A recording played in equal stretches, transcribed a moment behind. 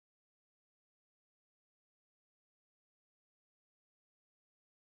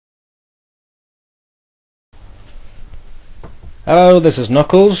Hello, this is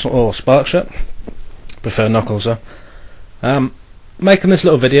Knuckles, or Sparkshot. Prefer Knuckles though. Making this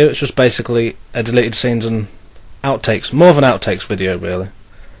little video, it's just basically a deleted scenes and outtakes, more of an outtakes video really.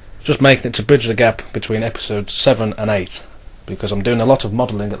 Just making it to bridge the gap between episodes 7 and 8, because I'm doing a lot of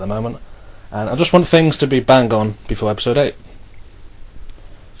modelling at the moment, and I just want things to be bang on before episode 8.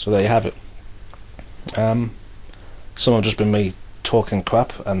 So there you have it. Some have just been me talking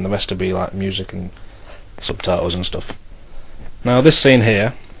crap, and the rest will be like music and subtitles and stuff. Now this scene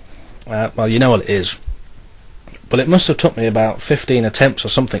here, well, you know what it is, but it must have took me about 15 attempts or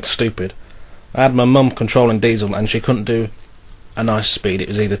something stupid. I had my mum controlling Diesel and she couldn't do a nice speed. It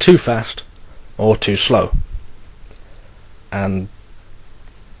was either too fast or too slow, and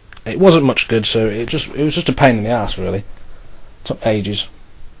it wasn't much good, so it was just a pain in the ass really. It took ages,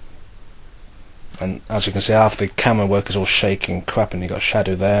 and as you can see, half the camera work is all shaky and crap, and you got a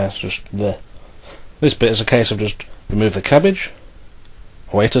shadow there. It's just there. This bit is a case of just remove the cabbage,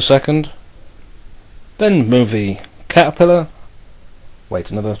 wait a second, then move the caterpillar,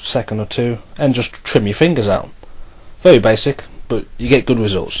 wait another second or two, and just trim your fingers out. Very basic, but you get good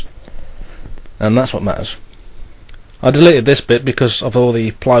results, and that's what matters. I deleted this bit because of all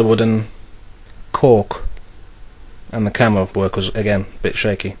the plywood and cork, and the camera work was again a bit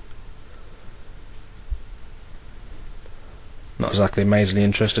shaky. Not exactly amazingly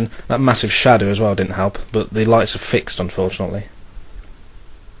interesting. That massive shadow as well didn't help, but the lights are fixed unfortunately.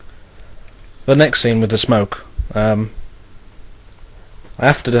 The next scene with the smoke, I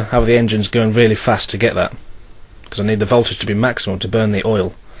have to have the engines going really fast to get that, because I need the voltage to be maximum to burn the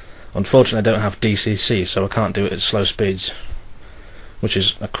oil. Unfortunately I don't have DCC, so I can't do it at slow speeds, which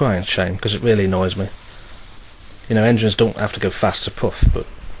is a crying shame because it really annoys me. You know, engines don't have to go fast to puff, but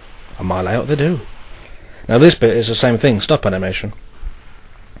a mile out they do. Now this bit is the same thing, stop animation.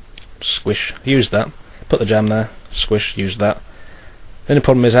 Squish, use that, put the jam there, squish, use that. The only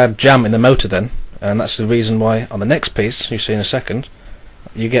problem is I had jam in the motor then, and that's the reason why on the next piece, you see in a second,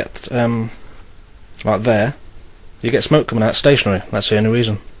 you get, like there, you get smoke coming out stationary. That's the only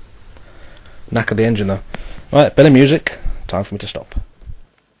reason. Knackered the engine though. Right, bit of music, time for me to stop.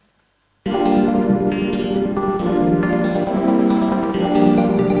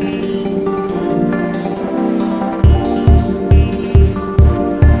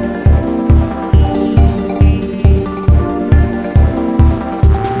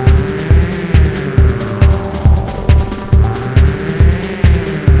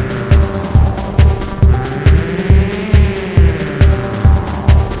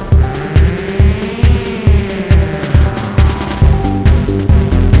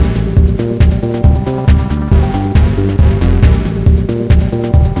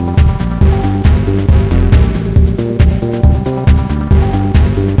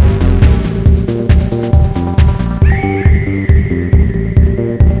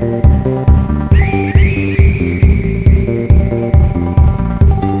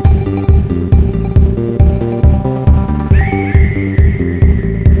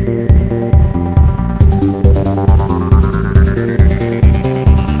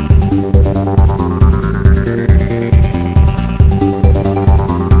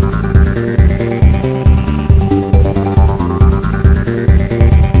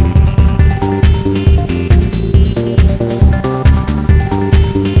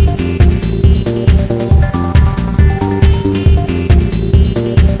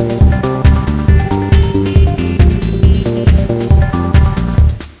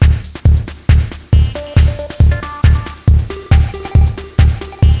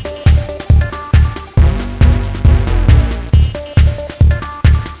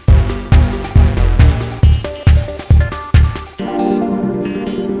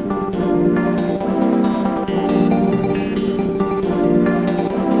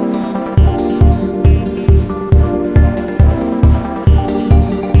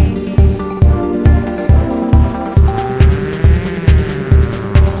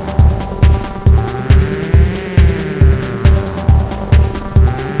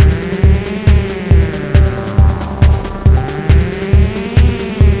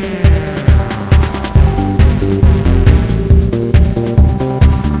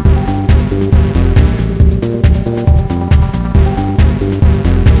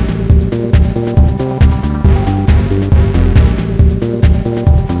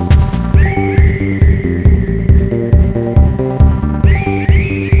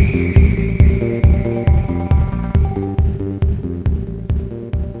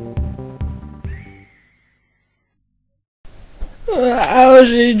 I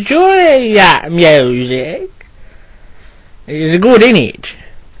was enjoying that music. It's good, innit?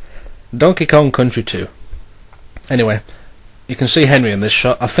 Donkey Kong Country 2. Anyway, you can see Henry in this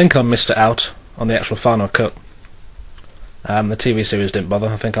shot. I think I missed it out on the actual final cut. The TV series didn't bother.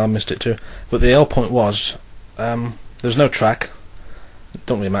 I think I missed it too. But the whole point was, there's no track. It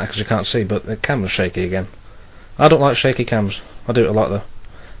don't really matter because you can't see, but the camera's shaky again. I don't like shaky cams. I do it a lot though.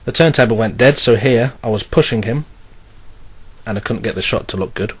 The turntable went dead, so here I was pushing him, and I couldn't get the shot to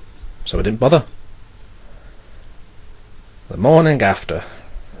look good, so I didn't bother. The morning after.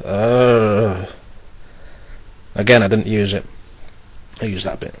 Again, I didn't use it. I used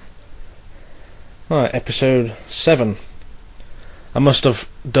that bit. Right, episode 7. I must have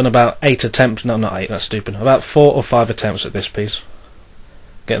done about 8 attempts. No, not 8, that's stupid. About 4 or 5 attempts at this piece.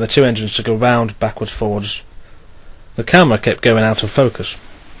 Getting the 2 engines to go round, backwards, forwards. The camera kept going out of focus.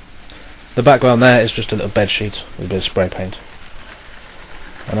 The background there is just a little bed sheet with a bit of spray paint.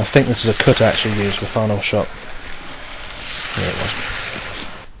 And I think this is a cut I actually used for the final shot. Yeah, it was.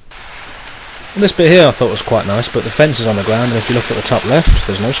 And this bit here I thought was quite nice, but the fence is on the ground, and if you look at the top left,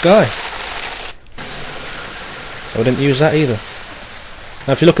 there's no sky. So I didn't use that either.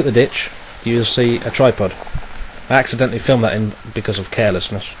 Now if you look at the ditch, you'll see a tripod. I accidentally filmed that in because of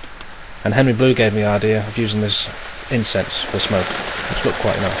carelessness. And Henry Blue gave me the idea of using this incense for smoke, which looked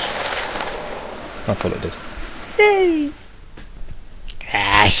quite nice. I thought it did. Yay!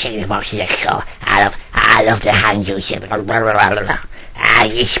 I love the handles.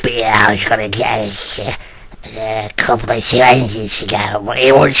 This bit I was going to get a couple of syringes ago, but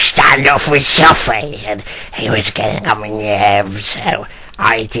he would stand off with suffering, and he was getting on my nerves, so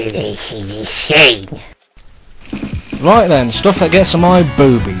I did this as a scene. Right then, stuff that gets on my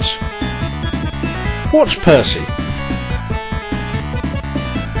boobies. What's Percy?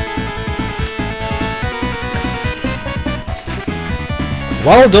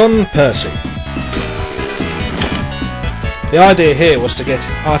 Well done, Percy. The idea here was to get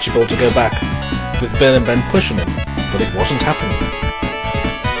Archibald to go back with Bill and Ben pushing him, but it wasn't happening.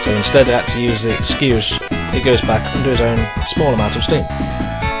 So instead I had to use the excuse he goes back under his own small amount of steam,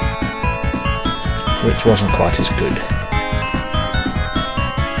 which wasn't quite as good.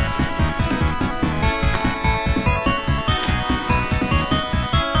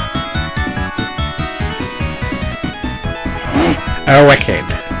 A wicked.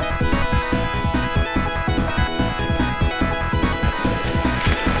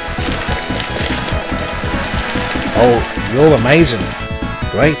 Oh, you're amazing.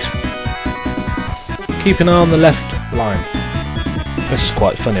 Great. Keep an eye on the left line. This is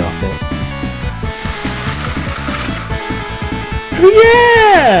quite funny, I thought.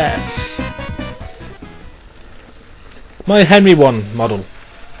 Yes! My Henry 1 model.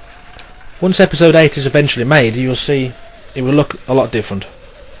 Once episode 8 is eventually made, you'll see it will look a lot different.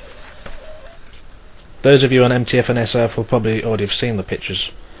 Those of you on MTF and SF will probably already have seen the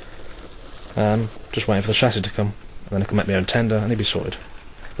pictures. Just waiting for the chassis to come, and then I can make my own tender and it'll be sorted.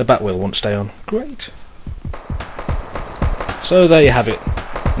 The back wheel won't stay on. Great. So there you have it.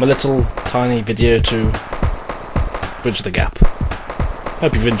 My little tiny video to bridge the gap.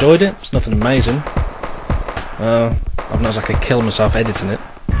 Hope you've enjoyed it. It's nothing amazing. I've not exactly killed myself editing it,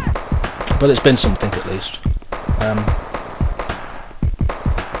 but it's been something at least.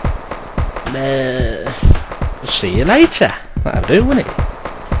 See you later. That'll do, won't it?